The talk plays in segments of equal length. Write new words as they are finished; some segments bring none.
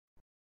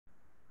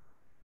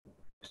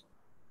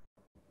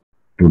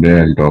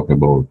Today I'll talk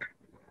about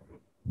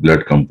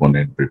blood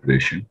component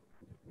preparation.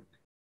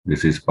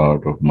 This is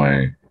part of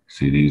my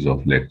series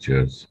of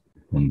lectures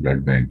on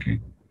blood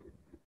banking.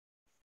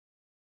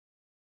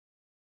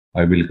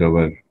 I will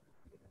cover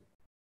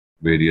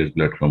various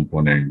blood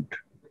component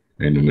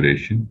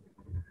enumeration,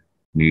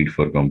 need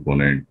for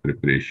component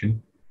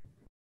preparation,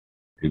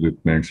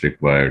 equipments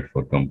required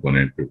for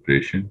component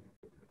preparation,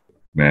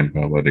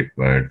 manpower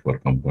required for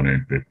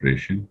component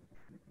preparation,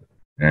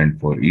 and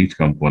for each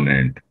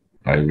component,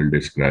 I will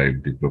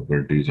describe the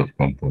properties of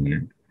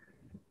component,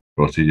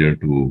 procedure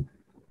to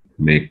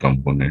make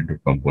component or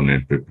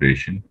component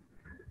preparation,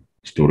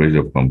 storage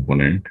of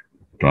component,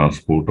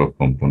 transport of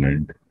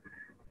component,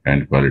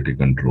 and quality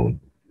control.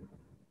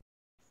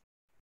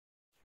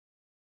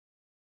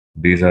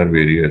 These are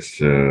various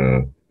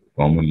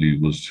commonly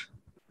used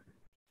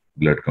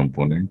blood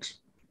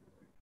components.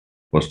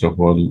 First of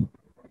all,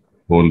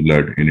 whole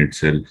blood in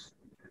itself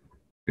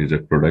is a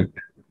product.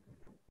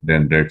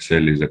 Then red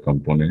cell is a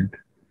component.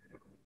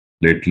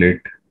 Platelet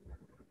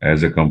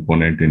as a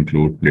component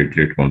include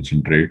platelet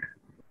concentrate,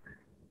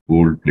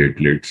 pooled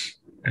platelets,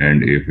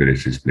 and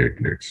apheresis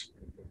platelets.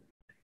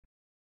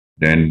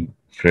 Then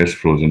fresh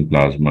frozen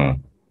plasma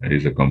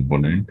is a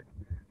component.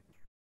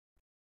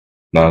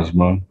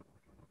 Plasma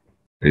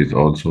is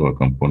also a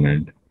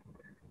component.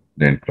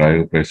 Then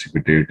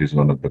cryoprecipitate is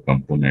one of the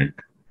component.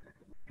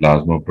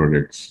 Plasma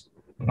products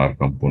are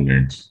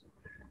components,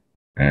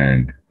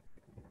 and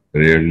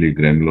rarely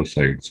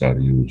granulocytes are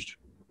used.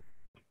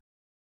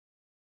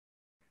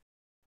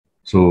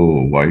 So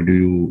why do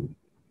you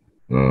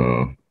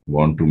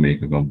want to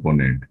make a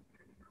component?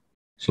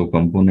 So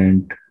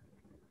component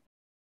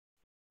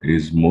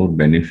is more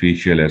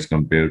beneficial as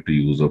compared to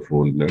use of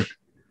whole blood.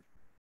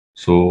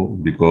 So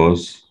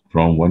because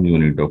from one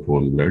unit of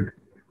whole blood,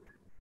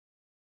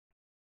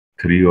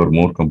 three or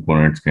more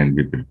components can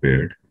be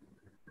prepared.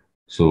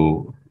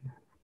 So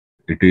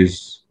it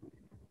is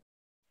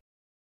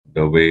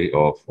the way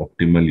of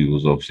optimal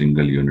use of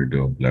single unit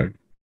of blood.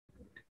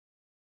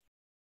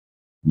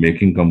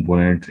 Making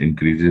components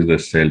increases the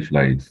shelf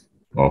life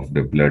of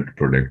the blood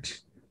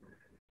products,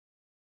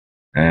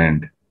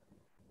 and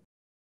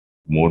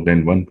more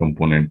than one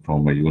component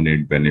from a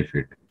unit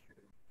benefit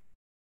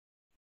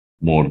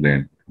more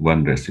than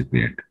one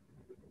recipient.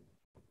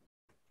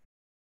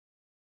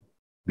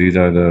 These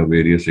are the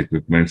various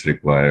equipments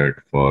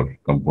required for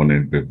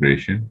component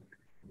preparation: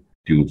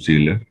 tube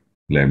sealer,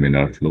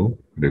 laminar flow,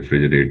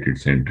 refrigerated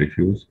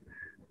centrifuge,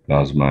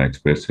 plasma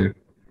expressor,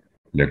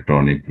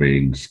 electronic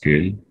weighing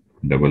scale,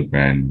 double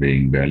pan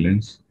weighing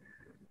balance,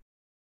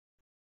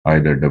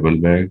 either double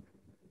bag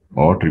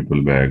or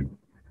triple bag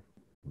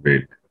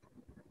with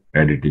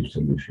additive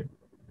solution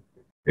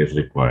is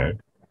required,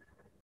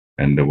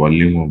 and the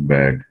volume of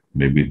bag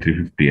may be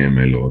 350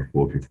 ml or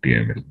 450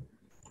 ml.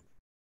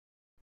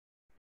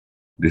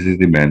 This is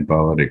the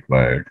manpower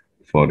required.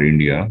 For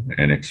India,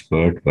 an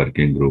expert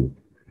working group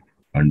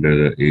under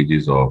the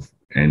aegis of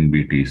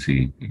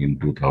NBTC in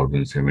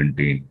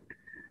 2017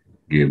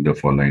 gave the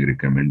following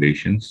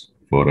recommendations.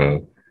 For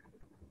a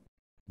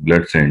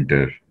blood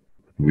center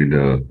with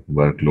a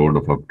workload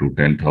of up to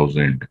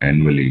 10,000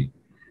 annually,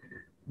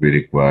 we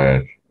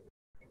require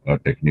a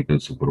technical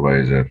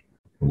supervisor,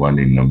 one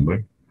in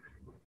number,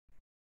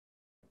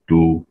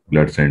 two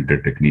blood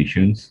center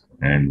technicians,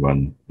 and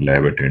one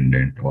lab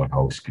attendant or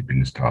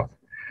housekeeping staff.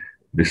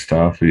 This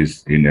staff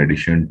is in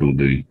addition to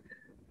the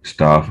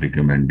staff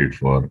recommended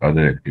for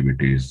other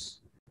activities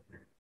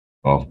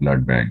of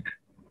blood bank.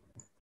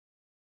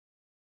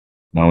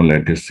 Now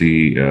let us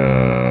see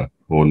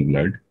whole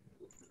blood.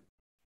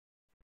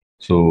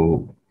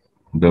 So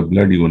the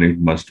blood unit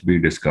must be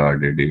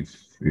discarded if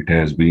it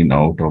has been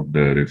out of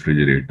the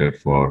refrigerator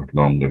for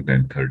longer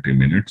than 30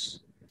 minutes,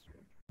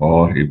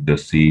 or if the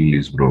seal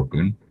is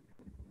broken,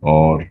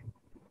 or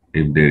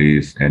if there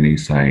is any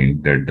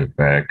sign that the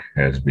pack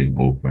has been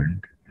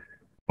opened,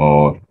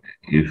 or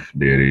if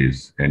there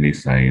is any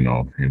sign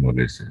of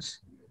hemolysis.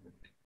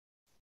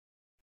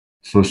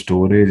 So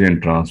storage and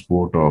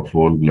transport of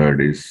whole blood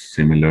is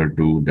similar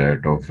to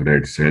that of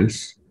red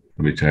cells,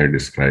 which I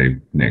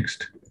describe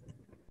next.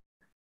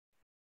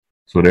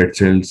 So red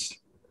cells,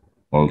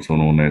 also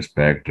known as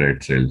packed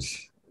red cells,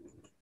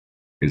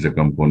 is a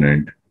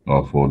component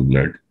of whole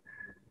blood.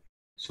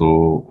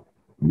 So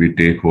we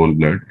take whole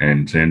blood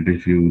and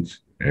centrifuge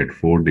at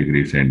 4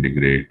 degrees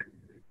centigrade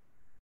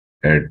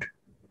at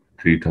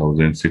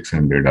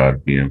 3600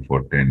 RPM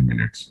for 10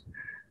 minutes.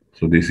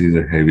 So this is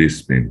a heavy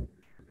spin.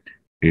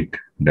 It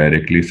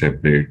directly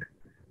separates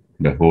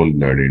the whole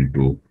blood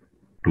into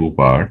two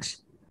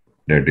parts,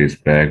 that is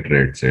packed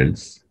red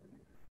cells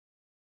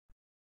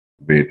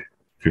with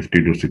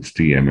 50 to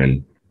 60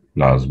 ml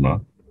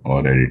plasma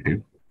or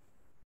additive,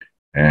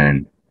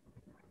 and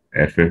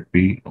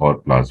FFP or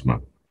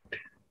plasma.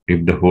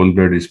 If the whole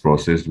blood is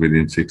processed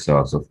within 6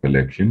 hours of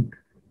collection,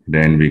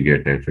 then we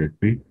get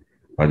FFP,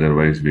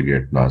 otherwise we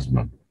get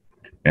plasma.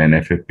 And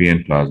FFP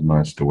and plasma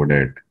are stored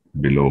at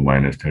below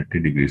minus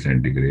 30 degrees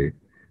centigrade,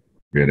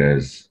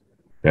 whereas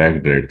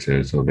packed red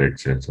cells or red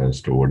cells are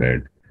stored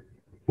at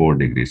 4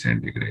 degrees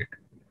centigrade.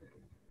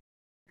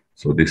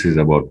 So this is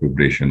about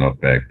preparation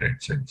of packed red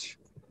cells.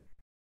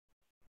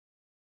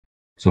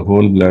 So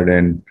whole blood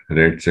and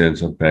red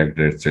cells or packed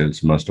red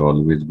cells must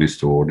always be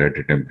stored at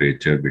a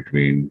temperature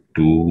between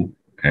 2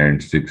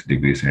 and 6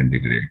 degrees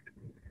centigrade.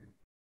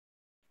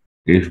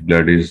 If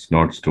blood is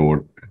not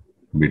stored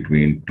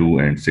between 2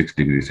 and 6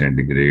 degrees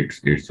centigrade,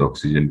 its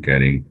oxygen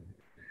carrying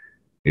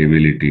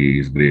ability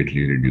is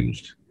greatly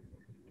reduced.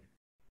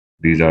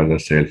 These are the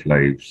shelf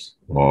lives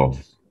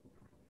of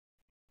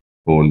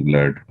whole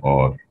blood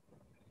or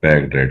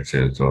packed red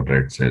cells or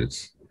red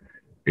cells.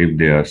 If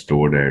they are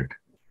stored at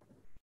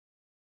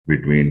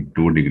between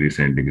 2 degrees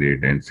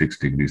centigrade and 6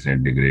 degrees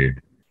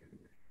centigrade,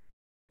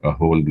 a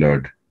whole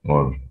blood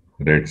or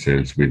red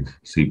cells with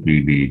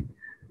CPD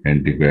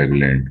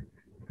anticoagulant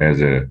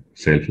has a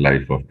shelf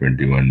life of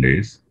 21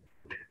 days.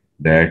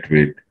 That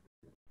with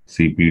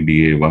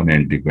CPDA1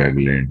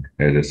 anticoagulant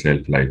has a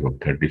shelf life of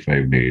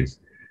 35 days,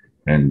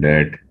 and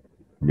that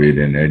with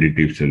an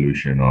additive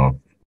solution of,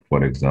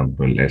 for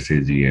example,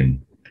 SAGM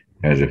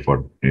has a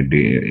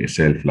 40-day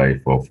shelf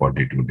life of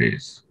 42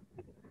 days.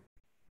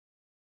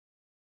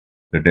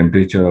 The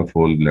temperature of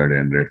whole blood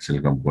and red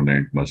cell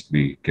component must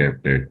be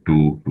kept at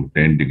 2 to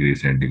 10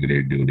 degrees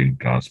centigrade during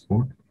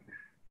transport.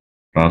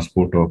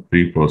 Transport of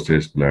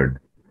pre-processed blood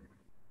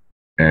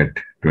at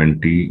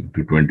 20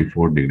 to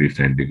 24 degrees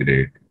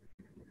centigrade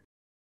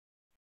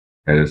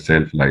has a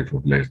shelf life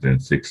of less than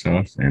 6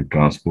 hours, and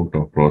transport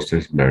of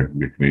processed blood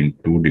between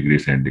 2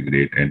 degrees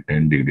centigrade and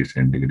 10 degrees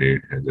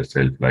centigrade has a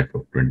shelf life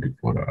of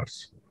 24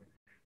 hours.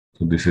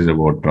 So this is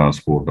about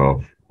transport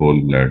of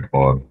whole blood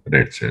or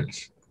red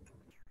cells.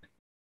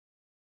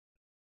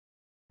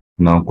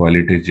 Now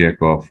quality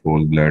check of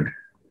whole blood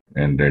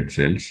and red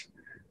cells.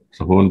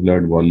 So whole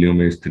blood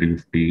volume is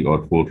 350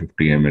 or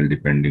 450 ml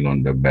depending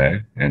on the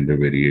bag, and the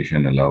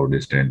variation allowed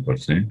is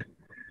 10%.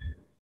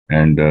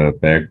 And the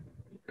packed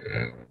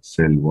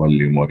cell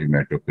volume or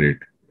hematocrit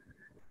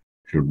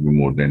should be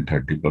more than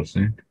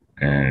 30%,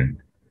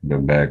 and the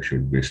bag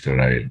should be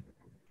sterile.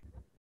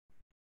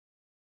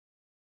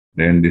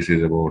 Then this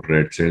is about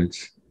red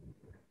cells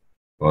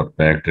or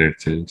packed red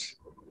cells.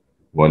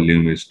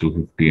 Volume is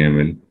 250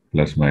 ml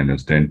plus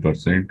minus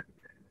 10%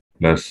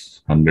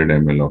 plus 100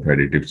 ml of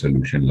additive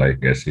solution like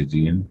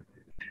SAGM,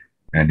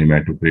 and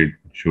hematocrit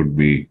should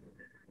be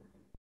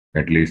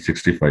at least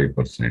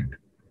 65%.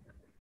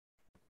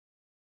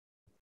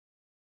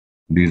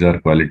 These are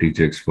quality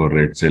checks for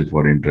red cell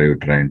for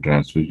intrauterine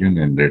transfusion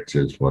and red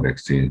cells for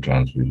exchange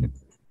transfusion.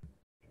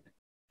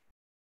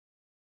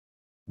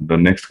 The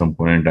next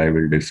component I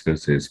will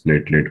discuss is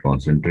platelet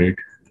concentrate.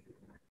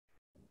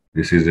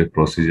 This is a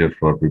procedure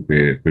for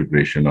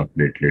preparation of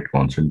platelet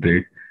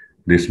concentrate.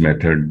 This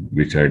method,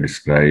 which I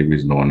describe,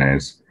 is known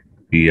as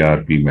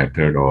PRP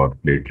method or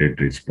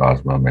platelet-rich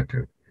plasma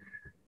method.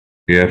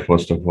 Here,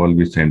 first of all,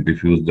 we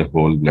centrifuge the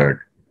whole blood,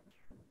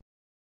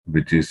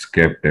 which is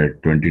kept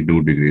at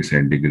 22 degrees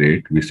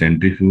centigrade. We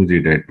centrifuge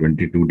it at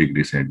 22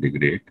 degrees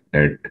centigrade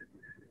at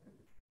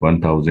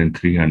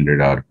 1300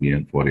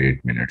 RPM for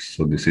 8 minutes.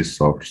 So this is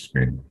soft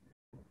spin.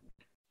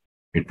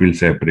 It will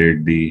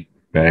separate the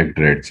packed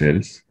red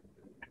cells,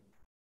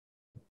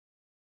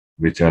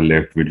 which are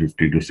left with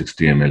 50 to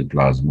 60 ml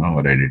plasma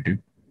or additive,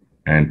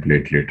 and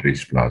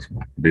platelet-rich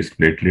plasma. This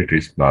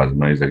platelet-rich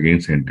plasma is again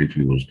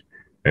centrifuged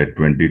at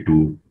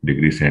 22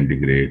 degrees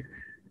centigrade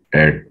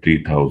at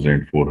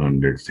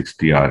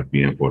 3460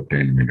 RPM for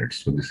 10 minutes.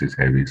 So this is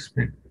heavy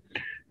spin.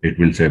 It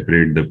will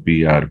separate the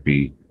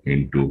PRP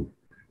into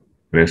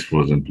pressed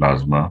frozen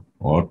plasma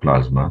or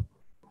plasma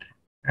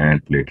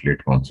and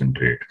platelet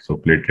concentrate. So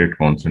platelet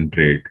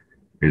concentrate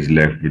is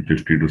left with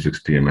 50 to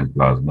 60 ml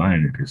plasma,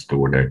 and it is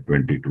stored at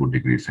 22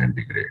 degrees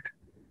centigrade.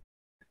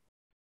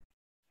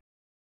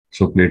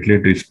 So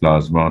platelet-rich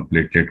plasma or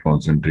platelet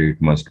concentrate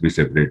must be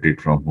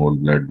separated from whole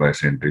blood by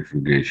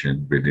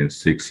centrifugation within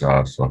 6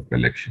 hours of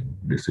collection.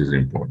 This is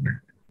important.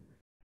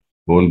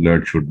 Whole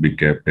blood should be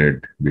kept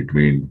at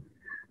between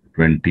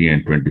 20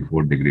 and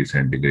 24 degrees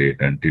centigrade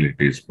until it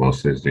is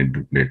processed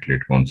into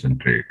platelet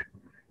concentrate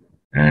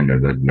and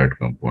other blood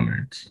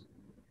components.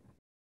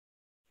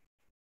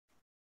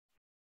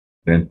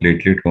 Then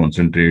platelet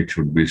concentrate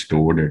should be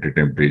stored at a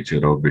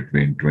temperature of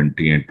between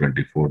 20 and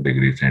 24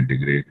 degrees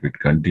centigrade with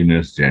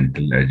continuous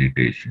gentle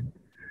agitation.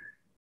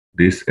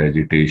 This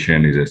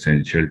agitation is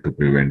essential to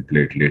prevent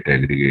platelet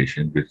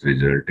aggregation, which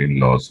result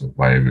in loss of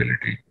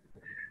viability.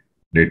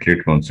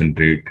 Platelet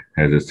concentrate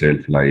has a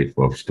shelf life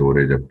of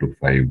storage up to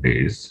 5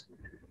 days.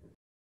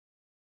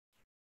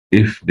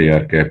 If they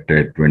are kept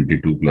at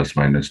 22 plus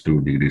minus 2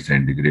 degrees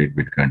centigrade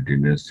with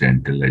continuous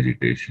gentle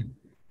agitation.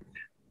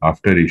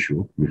 After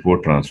issue, before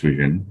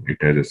transfusion, it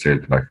has a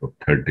shelf life of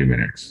 30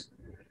 minutes.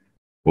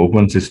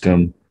 Open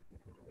system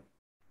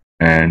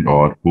and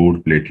or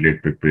pooled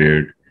platelet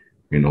prepared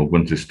in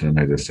open system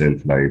has a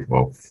shelf life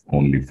of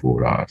only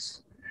 4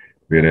 hours,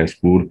 whereas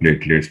pooled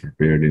platelets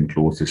prepared in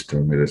closed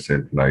system has a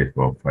shelf life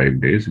of 5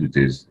 days, which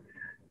is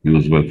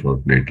usual for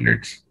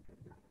platelets.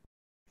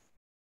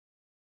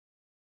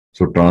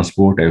 So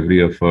transport,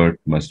 every effort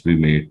must be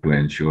made to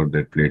ensure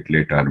that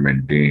platelets are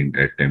maintained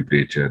at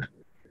temperature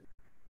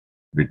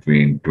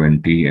between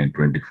 20 and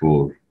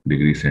 24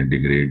 degrees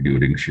centigrade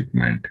during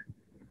shipment.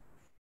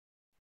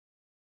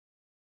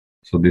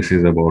 So this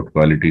is about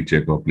quality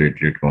check of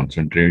platelet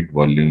concentrate.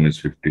 Volume is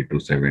 50 to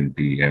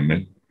 70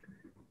 ml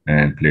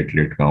and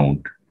platelet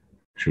count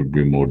should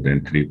be more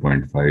than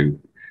 3.5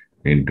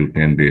 into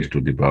 10 raised to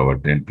the power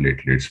 10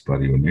 platelets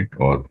per unit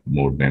or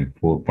more than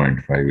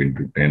 4.5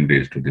 into 10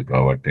 raised to the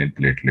power 10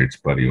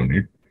 platelets per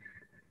unit.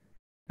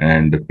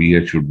 And the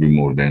pH should be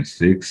more than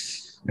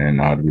 6 and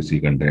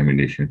RBC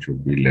contamination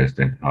should be less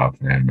than half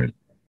ml.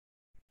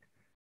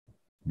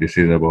 This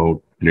is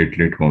about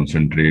platelet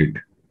concentrate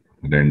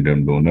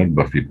random donor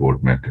Buffy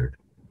port method.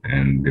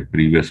 And the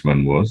previous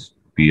one was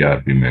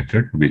PRP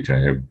method, which I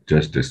have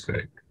just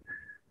described.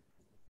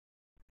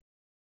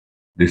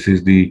 This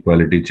is the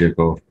quality check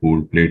of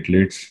pooled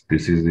platelets.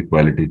 This is the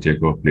quality check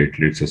of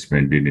platelets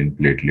suspended in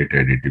platelet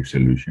additive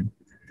solution.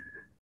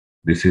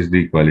 This is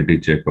the quality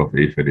check of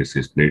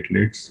apheresis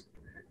platelets.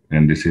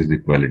 And this is the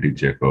quality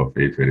check of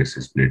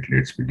apheresis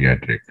platelets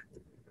pediatric.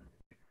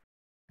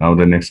 Now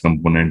the next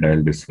component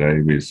I'll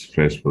describe is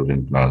fresh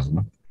frozen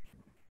plasma.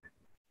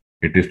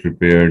 It is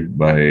prepared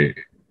by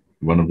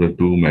one of the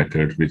two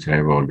methods which I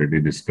have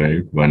already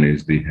described. One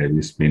is the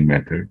heavy spin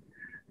method.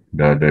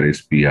 The other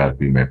is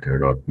PRP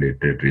method or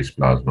platelet-rich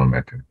plasma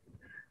method.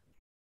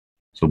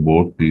 So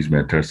both these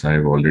methods I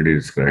have already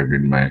described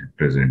in my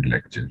present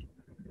lecture.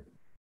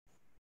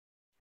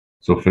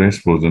 So fresh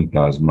frozen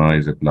plasma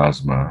is a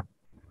plasma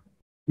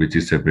which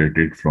is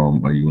separated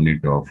from a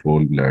unit of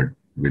whole blood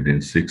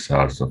within 6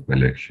 hours of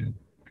collection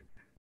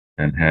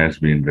and has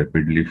been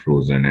rapidly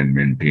frozen and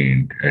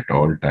maintained at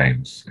all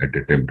times at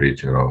a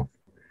temperature of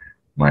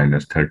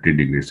minus 30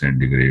 degrees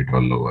centigrade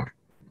or lower.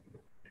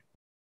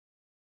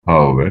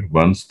 However,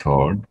 once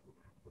thawed,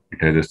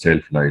 it has a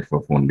shelf life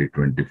of only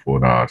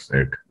 24 hours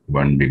at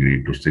 1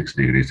 degree to 6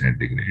 degrees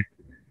centigrade.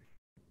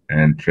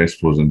 And fresh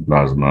frozen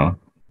plasma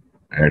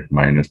at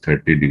minus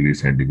 30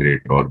 degrees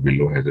centigrade or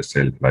below has a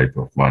shelf life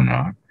of 1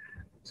 hour.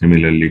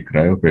 Similarly,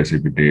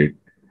 cryoprecipitate,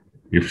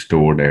 if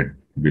stored at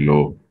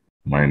below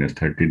minus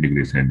 30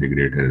 degrees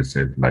centigrade, has a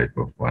shelf life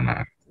of 1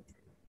 hour.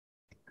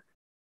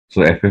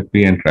 So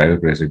FFP and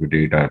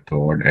cryoprecipitate are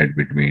thawed at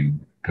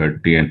between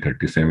 30 and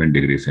 37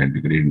 degrees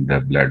centigrade in the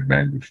blood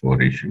bank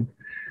before issue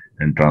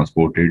and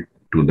transported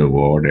to the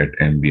ward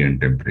at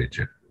ambient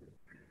temperature.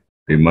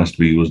 They must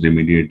be used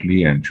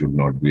immediately and should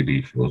not be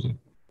refrozen.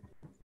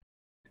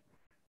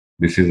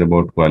 This is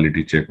about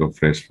quality check of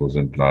fresh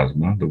frozen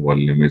plasma. The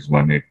volume is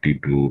 180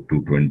 to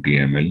 220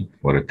 ml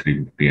for a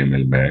 350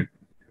 ml bag,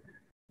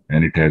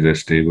 and it has a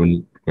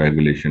stable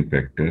coagulation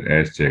factor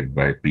as checked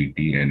by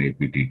PT and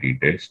APTT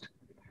test.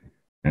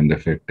 And the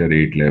factor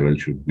 8 level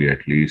should be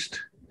at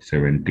least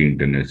 70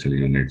 international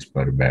units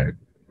per bag,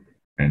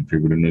 and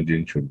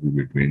fibrinogen should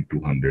be between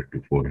 200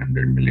 to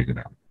 400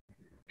 milligram.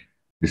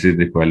 This is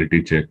the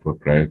quality check for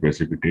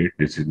cryoprecipitate.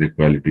 This is the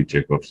quality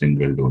check of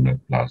single donor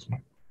plasma.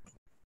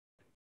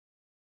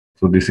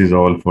 So this is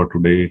all for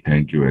today.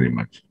 Thank you very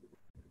much.